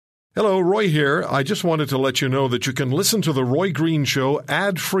Hello, Roy here. I just wanted to let you know that you can listen to The Roy Green Show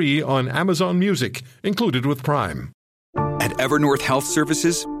ad-free on Amazon Music, included with Prime. At Evernorth Health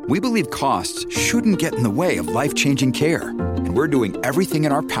Services, we believe costs shouldn't get in the way of life-changing care, and we're doing everything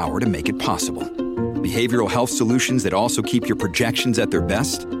in our power to make it possible. Behavioral health solutions that also keep your projections at their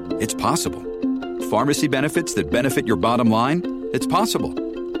best? It's possible. Pharmacy benefits that benefit your bottom line? It's possible.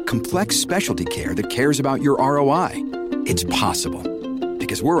 Complex specialty care that cares about your ROI? It's possible.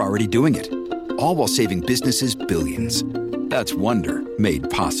 Because we're already doing it, all while saving businesses billions. That's Wonder made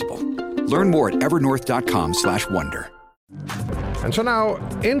possible. Learn more at evernorth.com/wonder. And so now,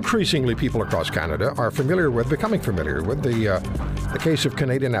 increasingly people across Canada are becoming familiar with the case of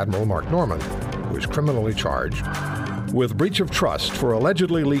Canadian Admiral Mark Norman, who is criminally charged with breach of trust for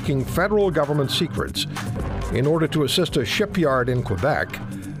allegedly leaking federal government secrets in order to assist a shipyard in Quebec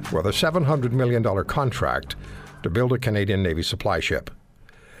with a $700 million contract to build a Canadian Navy supply ship.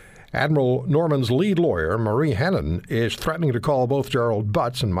 Admiral Norman's lead lawyer, Marie Henein, is threatening to call both Gerald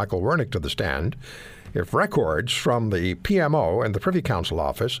Butts and Michael Wernick to the stand if records from the PMO and the Privy Council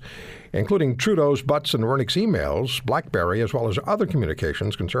office, including Trudeau's, Butts, and Wernick's emails, BlackBerry, as well as other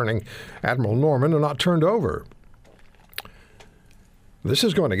communications concerning Admiral Norman, are not turned over. This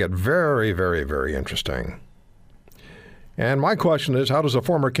is going to get very, very, very interesting. And my question is, how does a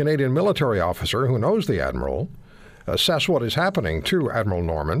former Canadian military officer who knows the Admiral assess what is happening to Admiral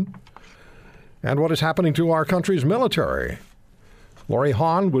Norman and what is happening to our country's military? Laurie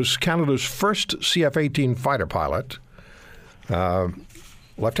Hahn was Canada's first CF-18 fighter pilot,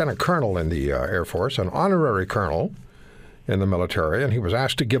 lieutenant colonel in the Air Force, an honorary colonel in the military, and he was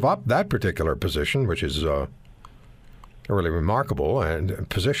asked to give up that particular position, which is a really remarkable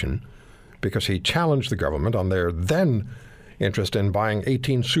position, because he challenged the government on their then interest in buying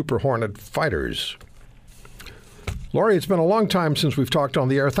 18 Super Hornet fighters. Laurie, it's been a long time since we've talked on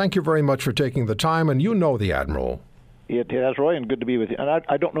the air. Thank you very much for taking the time, and you know the Admiral. It has, Roy, and good to be with you. And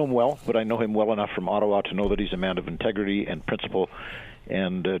I don't know him well, but I know him well enough from Ottawa to know that he's a man of integrity and principle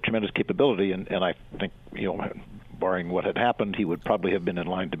and tremendous capability. And I think, barring what had happened, he would probably have been in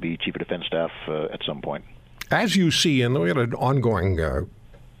line to be Chief of Defense Staff at some point. As you see, and we had an ongoing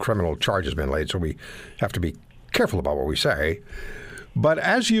criminal charge has been laid, so we have to be careful about what we say. But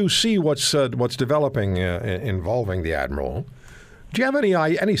as you see what's developing involving the Admiral, do you have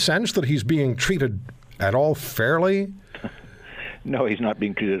any sense that he's being treated at all fairly? No, he's not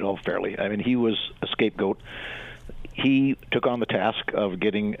being treated at all fairly. I mean, he was a scapegoat. He took on the task of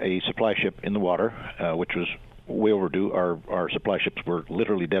getting a supply ship in the water, which was way overdue. Our supply ships were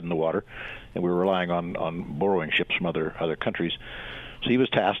literally dead in the water, and we were relying on borrowing ships from other countries. So he was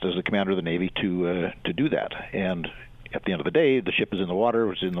tasked as the commander of the Navy to do that. And at the end of the day, the ship is in the water,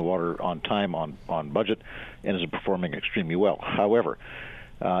 was in the water on time, on budget, and is performing extremely well. However,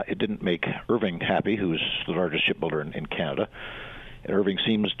 it didn't make Irving happy, who is the largest shipbuilder in Canada. Irving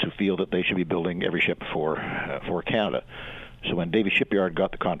seems to feel that they should be building every ship for Canada. So when Davie Shipyard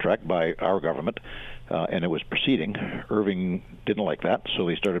got the contract by our government, and it was proceeding, Irving didn't like that, so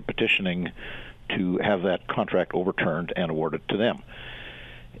they started petitioning to have that contract overturned and awarded to them.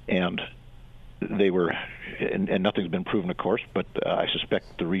 And they were, and nothing's been proven, of course, but I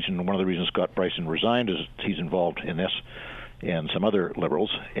suspect one of the reasons Scott Bryson resigned is he's involved in this and some other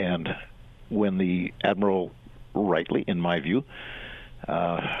Liberals. And when the Admiral, rightly, in my view,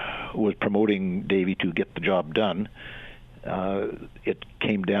 was promoting Davie to get the job done, it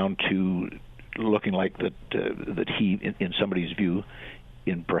came down to looking like that he, in somebody's view,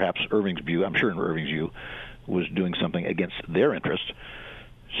 in perhaps Irving's view, I'm sure in Irving's view, was doing something against their interest.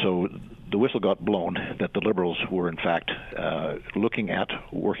 So the whistle got blown that the Liberals were, in fact, looking at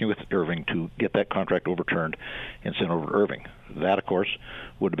working with Irving to get that contract overturned and sent over to Irving. That, of course,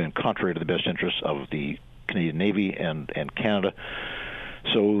 would have been contrary to the best interests of the Canadian Navy and Canada.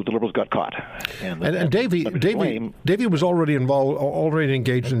 So the Liberals got caught. And Davie was already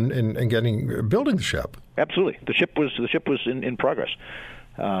engaged in building the ship. Absolutely, the ship was in progress,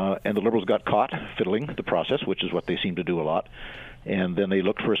 and the Liberals got caught fiddling the process, which is what they seem to do a lot. And then they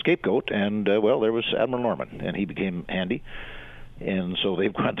looked for a scapegoat, and there was Admiral Norman, and he became handy. And so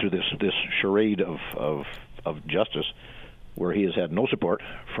they've gone through this charade of justice, where he has had no support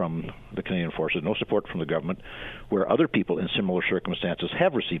from the Canadian Forces, no support from the government, where other people in similar circumstances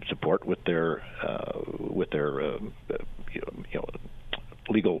have received support with their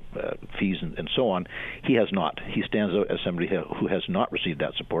legal fees and so on. He has not. He stands out as somebody who has not received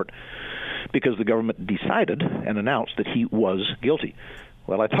that support because the government decided and announced that he was guilty.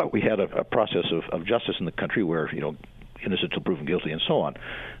 Well, I thought we had a process of justice in the country where, innocent until proven guilty and so on.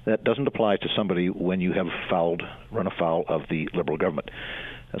 That doesn't apply to somebody when you have run afoul of the Liberal government.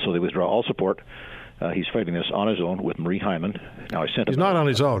 So they withdraw all support. He's fighting this on his own with Marie Hyman. Now he's not on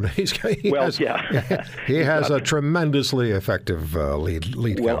his own. He has a tremendously effective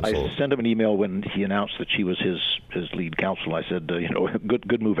lead well, counsel. I sent him an email when he announced that she was his lead counsel. I said,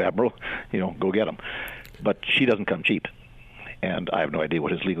 good move, Admiral. Go get him. But she doesn't come cheap, and I have no idea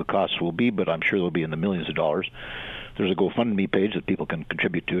what his legal costs will be, but I'm sure they'll be in the millions of dollars. There's a GoFundMe page that people can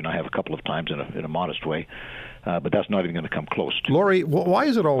contribute to, and I have a couple of times in a modest way. But that's not even going to come close to. Laurie, why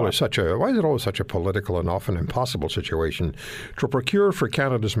is it always such a political and often impossible situation to procure for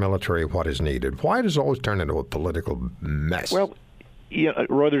Canada's military what is needed? Why does it always turn into a political mess? Well,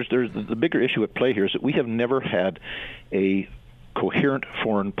 Roy, there's the bigger issue at play here is that we have never had a coherent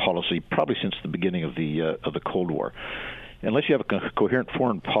foreign policy, probably since the beginning of the Cold War. Unless you have a coherent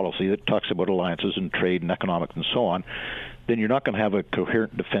foreign policy that talks about alliances and trade and economics and so on, then you're not going to have a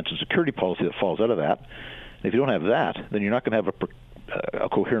coherent defense and security policy that falls out of that. If you don't have that, then you're not going to have a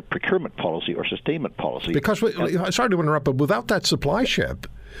coherent procurement policy or sustainment policy. Because sorry to interrupt, but without that supply ship,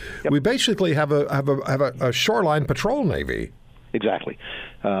 we basically have a shoreline patrol navy. Exactly.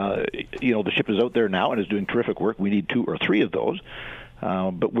 The ship is out there now and is doing terrific work. We need 2 or 3 of those,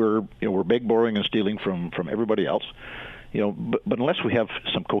 but we're beg, borrowing, and stealing from everybody else. But unless we have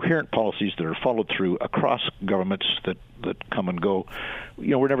some coherent policies that are followed through across governments that come and go,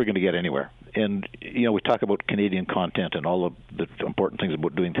 we're never going to get anywhere. And, we talk about Canadian content and all of the important things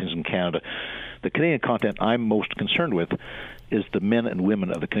about doing things in Canada. The Canadian content I'm most concerned with is the men and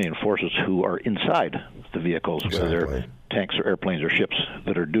women of the Canadian Forces who are inside the vehicles, exactly. Whether they're tanks or airplanes or ships,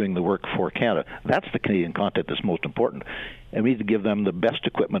 that are doing the work for Canada. That's the Canadian content that's most important. And we need to give them the best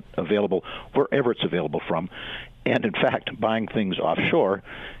equipment available wherever it's available from. And, in fact, buying things offshore,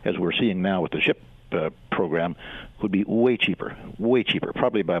 as we're seeing now with the ship program, would be way cheaper,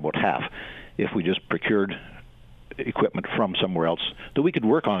 probably by about half, if we just procured equipment from somewhere else that we could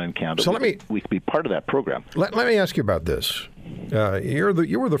work on in Canada. So we could be part of that program. Let me ask you about this.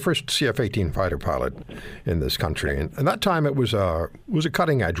 You were the first CF-18 fighter pilot in this country, and at that time it was a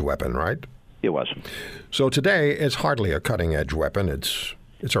cutting-edge weapon, right? It was. So today it's hardly a cutting-edge weapon. It's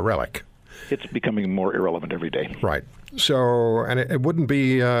a relic. It's becoming more irrelevant every day. Right. So, and it wouldn't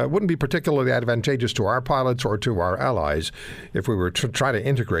be particularly advantageous to our pilots or to our allies if we were to try to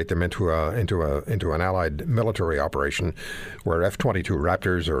integrate them into an allied military operation, where F-22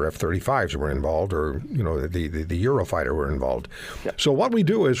 Raptors or F-35s were involved, or the Eurofighter were involved. Yep. So what we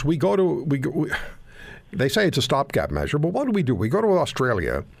do is they say it's a stopgap measure, but what do? We go to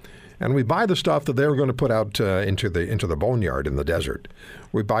Australia. And we buy the stuff that they're going to put out into the boneyard in the desert.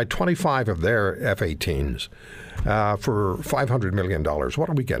 We buy 25 of their F-18s for $500 million. What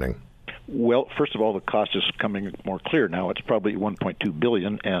are we getting? Well, first of all, the cost is coming more clear now. It's probably $1.2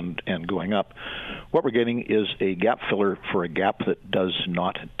 billion and going up. What we're getting is a gap filler for a gap that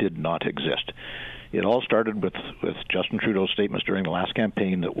did not exist. It all started with Justin Trudeau's statements during the last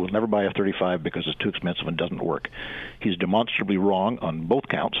campaign that we'll never buy a F-35 because it's too expensive and doesn't work. He's demonstrably wrong on both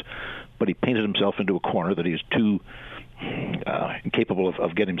counts, but he painted himself into a corner that he's too incapable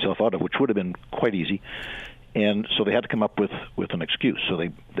of getting himself out of, which would have been quite easy. And so they had to come up with an excuse. So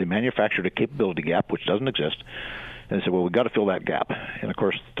they manufactured a capability gap, which doesn't exist. And they said, well, we've got to fill that gap. And, of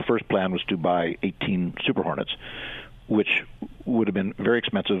course, the first plan was to buy 18 Super Hornets, which would have been very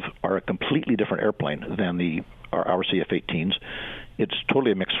expensive, are a completely different airplane than our CF-18s. It's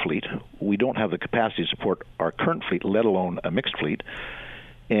totally a mixed fleet. We don't have the capacity to support our current fleet, let alone a mixed fleet.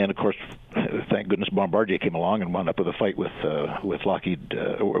 And, of course, thank goodness Bombardier came along and wound up with a fight with Lockheed,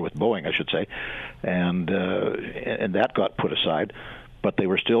 or with Boeing, I should say. And that got put aside. But they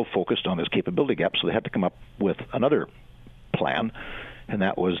were still focused on this capability gap, so they had to come up with another plan. And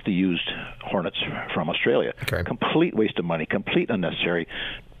that was the used Hornets from Australia. Okay. Complete waste of money, complete unnecessary,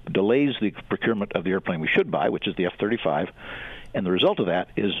 delays the procurement of the airplane we should buy, which is the F-35. And the result of that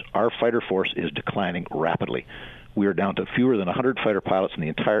is our fighter force is declining rapidly. We are down to fewer than 100 fighter pilots in the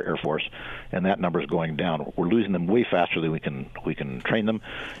entire Air Force, and that number is going down. We're losing them way faster than we can train them.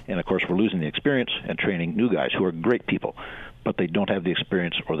 And, of course, we're losing the experience and training new guys who are great people, but they don't have the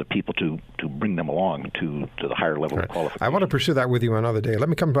experience or the people to bring them along to the higher level of qualification. I want to pursue that with you another day. Let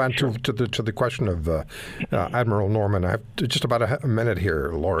me come back to the question of Admiral Norman. I have just about a minute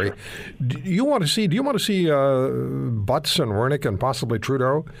here, Laurie. Sure. Do you want to see Butts and Wernick and possibly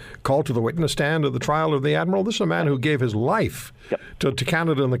Trudeau called to the witness stand of the trial of the Admiral? This is a man who gave his life to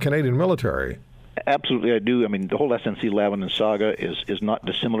Canada and the Canadian military. Absolutely, I do. I mean, the whole SNC-Lavalin saga is not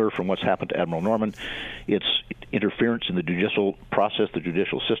dissimilar from what's happened to Admiral Norman. It's interference in the judicial process, the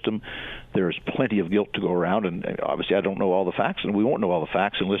judicial system. There's plenty of guilt to go around, and obviously I don't know all the facts, and we won't know all the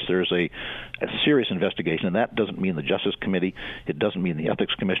facts unless there's a serious investigation, and that doesn't mean the Justice Committee, it doesn't mean the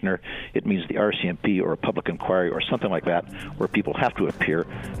Ethics Commissioner, it means the RCMP or a public inquiry or something like that, where people have to appear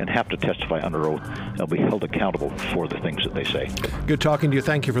and have to testify under oath. They'll be held accountable for the things that they say. Good talking to you.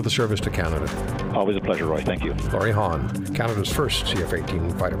 Thank you for the service to Canada. Always a pleasure, Roy. Thank you. Laurie Hahn, Canada's first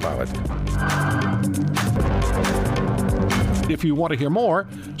CF-18 fighter pilot. If you want to hear more,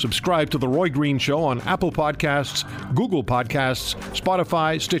 subscribe to The Roy Green Show on Apple Podcasts, Google Podcasts,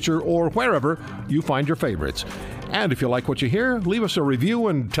 Spotify, Stitcher, or wherever you find your favorites. And if you like what you hear, leave us a review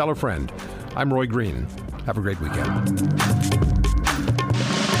and tell a friend. I'm Roy Green. Have a great weekend.